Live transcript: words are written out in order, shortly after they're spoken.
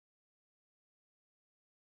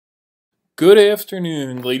Good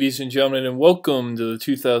afternoon, ladies and gentlemen, and welcome to the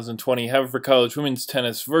 2020 Haverford College Women's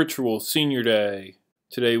Tennis Virtual Senior Day.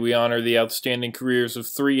 Today we honor the outstanding careers of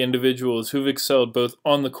three individuals who've excelled both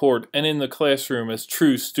on the court and in the classroom as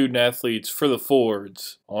true student athletes for the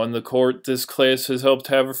Fords. On the court, this class has helped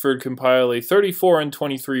Haverford compile a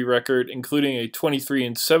 34-23 record, including a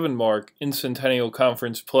 23-7 mark in Centennial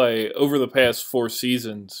Conference play over the past 4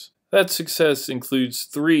 seasons. That success includes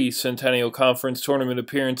 3 Centennial Conference tournament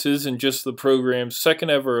appearances and just the program's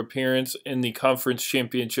second ever appearance in the conference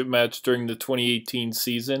championship match during the 2018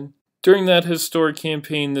 season. During that historic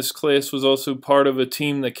campaign, this class was also part of a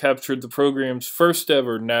team that captured the program's first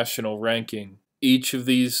ever national ranking. Each of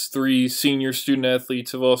these 3 senior student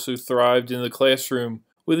athletes have also thrived in the classroom,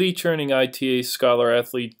 with each earning ITA Scholar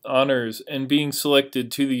Athlete honors and being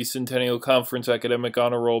selected to the Centennial Conference Academic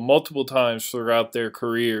Honor Roll multiple times throughout their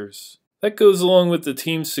careers. That goes along with the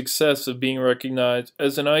team's success of being recognized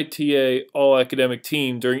as an ITA All-Academic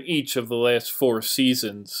team during each of the last 4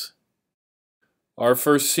 seasons. Our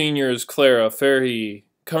first senior is Clara Ferhi.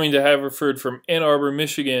 Coming to Haverford from Ann Arbor,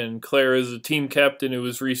 Michigan, Clara is a team captain who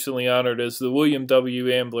was recently honored as the William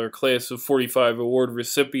W. Ambler Class of 45 Award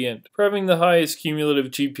recipient for having the highest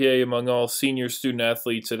cumulative GPA among all senior student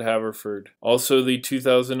athletes at Haverford. Also the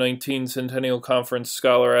 2019 Centennial Conference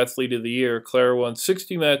Scholar Athlete of the Year, Clara won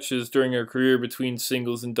 60 matches during her career between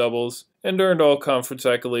singles and doubles, and earned all conference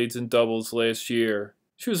accolades in doubles last year.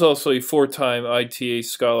 She was also a 4-time ITA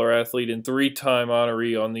Scholar Athlete and 3-time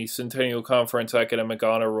honoree on the Centennial Conference Academic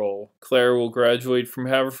Honor Roll. Clara will graduate from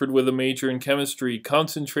Haverford with a major in chemistry,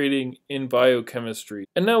 concentrating in biochemistry.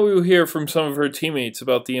 And now we will hear from some of her teammates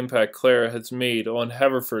about the impact Clara has made on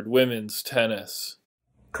Haverford women's tennis.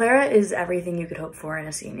 Clara is everything you could hope for in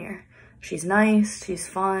a senior. She's nice, she's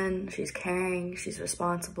fun, she's caring, she's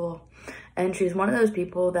responsible, and she's one of those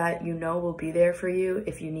people that you know will be there for you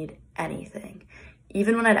if you need anything.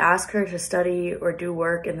 Even when I'd ask her to study or do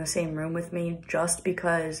work in the same room with me just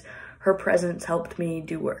because her presence helped me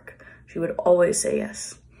do work, she would always say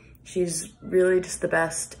yes. She's really just the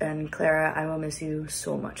best, and Clara, I will miss you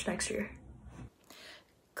so much next year.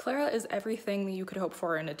 Clara is everything that you could hope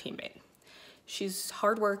for in a teammate. She's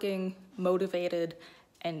hardworking, motivated,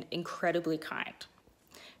 and incredibly kind.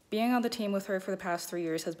 Being on the team with her for the past 3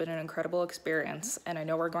 years has been an incredible experience, and I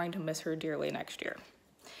know we're going to miss her dearly next year.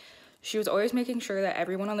 She was always making sure that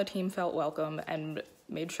everyone on the team felt welcome and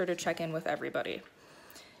made sure to check in with everybody.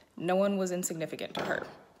 No one was insignificant to her.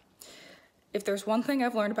 If there's one thing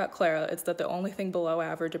I've learned about Clara, it's that the only thing below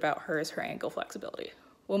average about her is her ankle flexibility.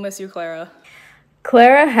 We'll miss you, Clara.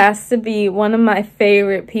 Clara has to be one of my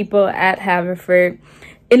favorite people at Haverford.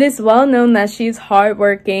 It is well known that she's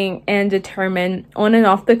hardworking and determined on and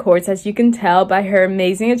off the courts, as you can tell by her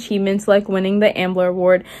amazing achievements like winning the Ambler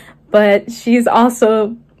Award, but she's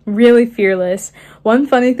also really fearless. One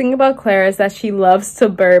funny thing about Clara is that she loves to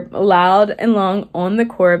burp loud and long on the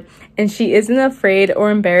court, and she isn't afraid or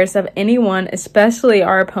embarrassed of anyone, especially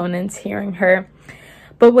our opponents, hearing her.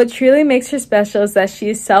 But what truly makes her special is that she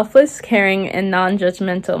is selfless, caring, and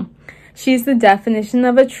non-judgmental. She's the definition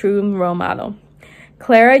of a true role model.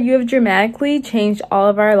 Clara, you have dramatically changed all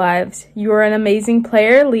of our lives. You are an amazing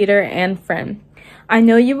player, leader, and friend. I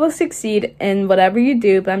know you will succeed in whatever you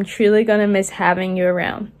do, but I'm truly going to miss having you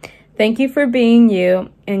around. Thank you for being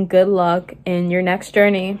you, and good luck in your next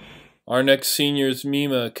journey. Our next senior is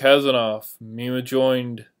Mima Kazanoff. Mima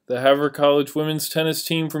joined the Haverford College women's tennis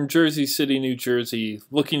team from Jersey City, New Jersey.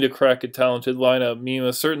 Looking to crack a talented lineup,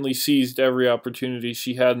 Mima certainly seized every opportunity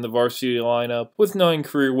she had in the varsity lineup, with 9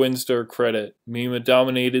 career wins to her credit. Mima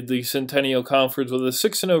dominated the Centennial Conference with a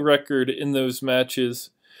 6-0 record in those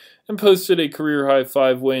matches, and posted a career-high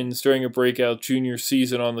 5 wins during a breakout junior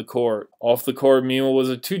season on the court. Off the court, Mima was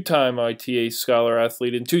a 2-time ITA Scholar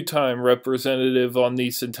Athlete and 2-time representative on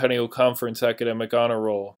the Centennial Conference Academic Honor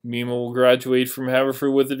Roll. Mima will graduate from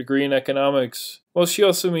Haverford with a degree in economics, while she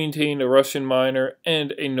also maintained a Russian minor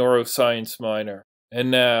and a neuroscience minor.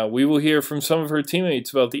 And now, we will hear from some of her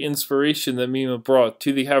teammates about the inspiration that Mima brought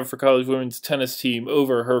to the Haverford College women's tennis team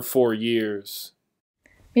over her 4 years.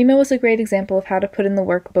 Mima was a great example of how to put in the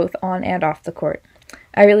work both on and off the court.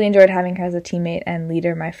 I really enjoyed having her as a teammate and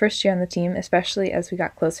leader my first year on the team, especially as we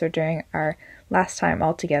got closer during our last time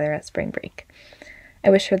all together at spring break.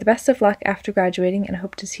 I wish her the best of luck after graduating and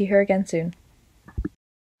hope to see her again soon.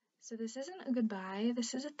 So this isn't a goodbye,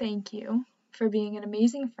 this is a thank you for being an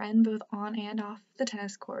amazing friend both on and off the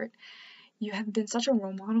tennis court. You have been such a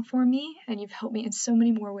role model for me, and you've helped me in so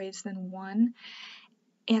many more ways than one.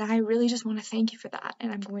 And I really just want to thank you for that,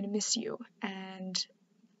 and I'm going to miss you. And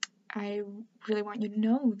I really want you to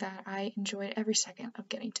know that I enjoyed every second of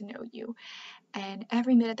getting to know you, and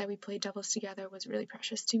every minute that we played doubles together was really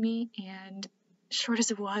precious to me, and short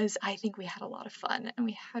as it was, I think we had a lot of fun, and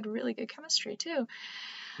we had really good chemistry too.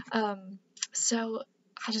 So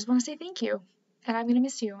I just want to say thank you, and I'm going to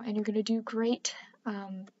miss you, and you're going to do great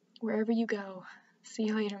wherever you go. See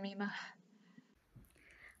you later, Mima.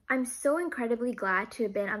 I'm so incredibly glad to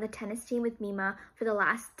have been on the tennis team with Mima for the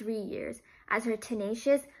last 3 years, as her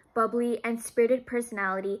tenacious, bubbly, and spirited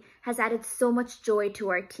personality has added so much joy to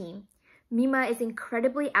our team. Mima is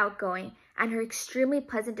incredibly outgoing, and her extremely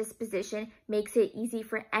pleasant disposition makes it easy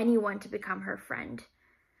for anyone to become her friend.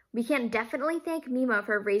 We can definitely thank Mima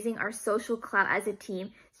for raising our social clout as a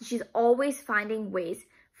team, since she's always finding ways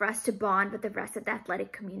for us to bond with the rest of the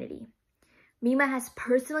athletic community. Mima has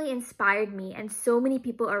personally inspired me and so many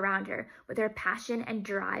people around her with her passion and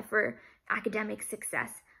drive for academic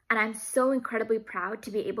success, and I'm so incredibly proud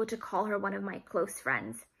to be able to call her one of my close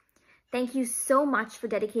friends. Thank you so much for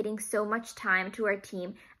dedicating so much time to our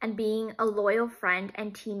team and being a loyal friend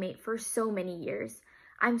and teammate for so many years.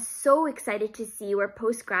 I'm so excited to see where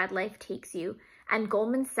post-grad life takes you, and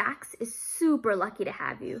Goldman Sachs is super lucky to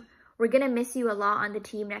have you. We're gonna miss you a lot on the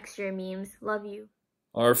team next year, Memes. Love you.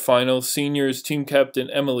 Our final senior is team captain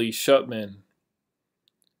Emily Shutman.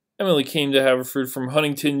 Emily came to Haverford from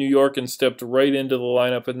Huntington, New York, and stepped right into the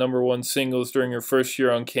lineup at #1 singles during her first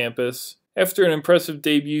year on campus. After an impressive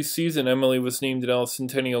debut season, Emily was named an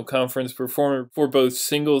All-Centennial Conference performer for both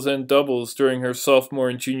singles and doubles during her sophomore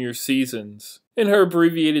and junior seasons. In her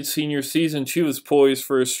abbreviated senior season, she was poised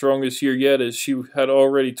for her strongest year yet, as she had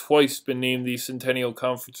already twice been named the Centennial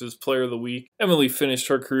Conference's Player of the Week. Emily finished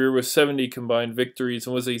her career with 70 combined victories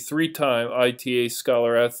and was a 3-time ITA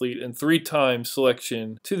Scholar Athlete and 3-time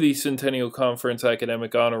selection to the Centennial Conference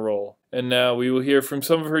Academic Honor Roll. And now we will hear from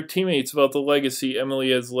some of her teammates about the legacy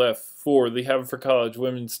Emily has left for the Haverford College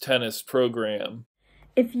women's tennis program.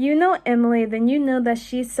 If you know Emily, then you know that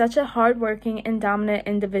she's such a hardworking and dominant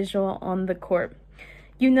individual on the court.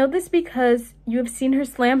 You know this because you have seen her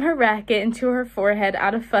slam her racket into her forehead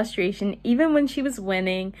out of frustration even when she was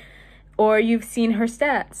winning, or you've seen her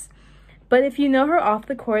stats. But if you know her off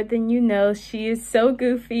the court, then you know she is so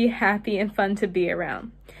goofy, happy, and fun to be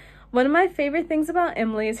around. One of my favorite things about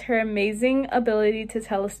Emily is her amazing ability to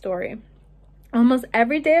tell a story. Almost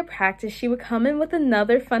every day of practice, she would come in with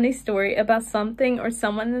another funny story about something or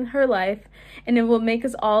someone in her life, and it would make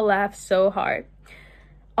us all laugh so hard.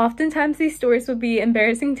 Oftentimes, these stories would be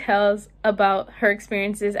embarrassing tales about her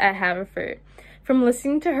experiences at Haverford. From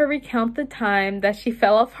listening to her recount the time that she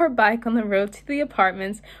fell off her bike on the road to the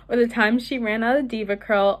apartments, or the time she ran out of Diva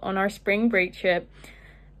Curl on our spring break trip,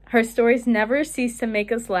 her stories never cease to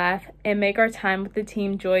make us laugh and make our time with the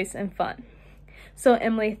team joyous and fun. So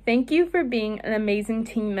Emily, thank you for being an amazing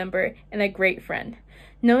team member and a great friend.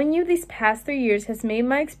 Knowing you these past 3 years has made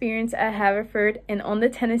my experience at Haverford and on the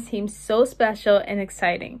tennis team so special and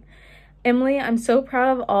exciting. Emily, I'm so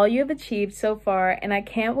proud of all you have achieved so far, and I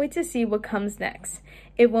can't wait to see what comes next.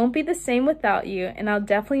 It won't be the same without you, and I'll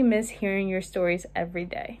definitely miss hearing your stories every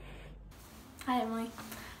day. Hi Emily,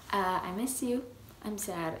 I miss you. I'm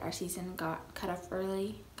sad our season got cut off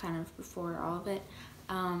early, kind of before all of it.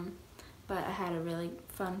 But I had a really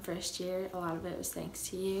fun first year. A lot of it was thanks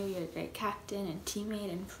to you. You're a great captain and teammate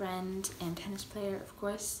and friend and tennis player, of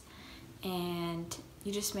course. And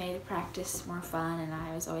you just made practice more fun, and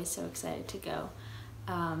I was always so excited to go.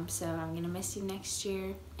 So I'm going to miss you next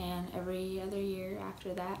year and every other year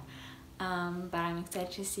after that. But I'm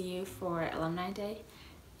excited to see you for Alumni Day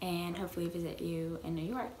and hopefully visit you in New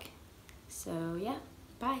York. So yeah,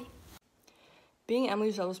 bye. Being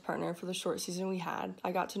Emily's doubles partner for the short season we had,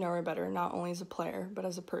 I got to know her better not only as a player, but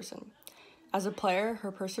as a person. As a player,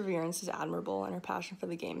 her perseverance is admirable and her passion for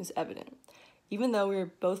the game is evident. Even though we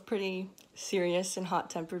were both pretty serious and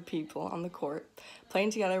hot-tempered people on the court,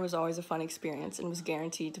 playing together was always a fun experience and was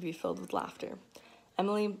guaranteed to be filled with laughter.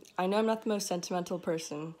 Emily, I know I'm not the most sentimental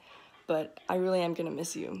person, but I really am going to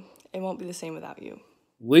miss you. It won't be the same without you.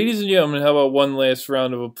 Ladies and gentlemen, how about one last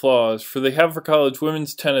round of applause for the Haverford College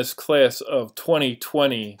women's tennis class of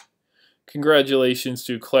 2020. Congratulations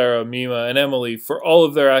to Clara, Mima, and Emily for all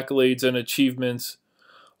of their accolades and achievements,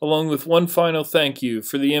 along with one final thank you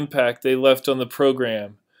for the impact they left on the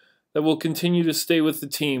program that will continue to stay with the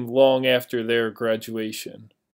team long after their graduation.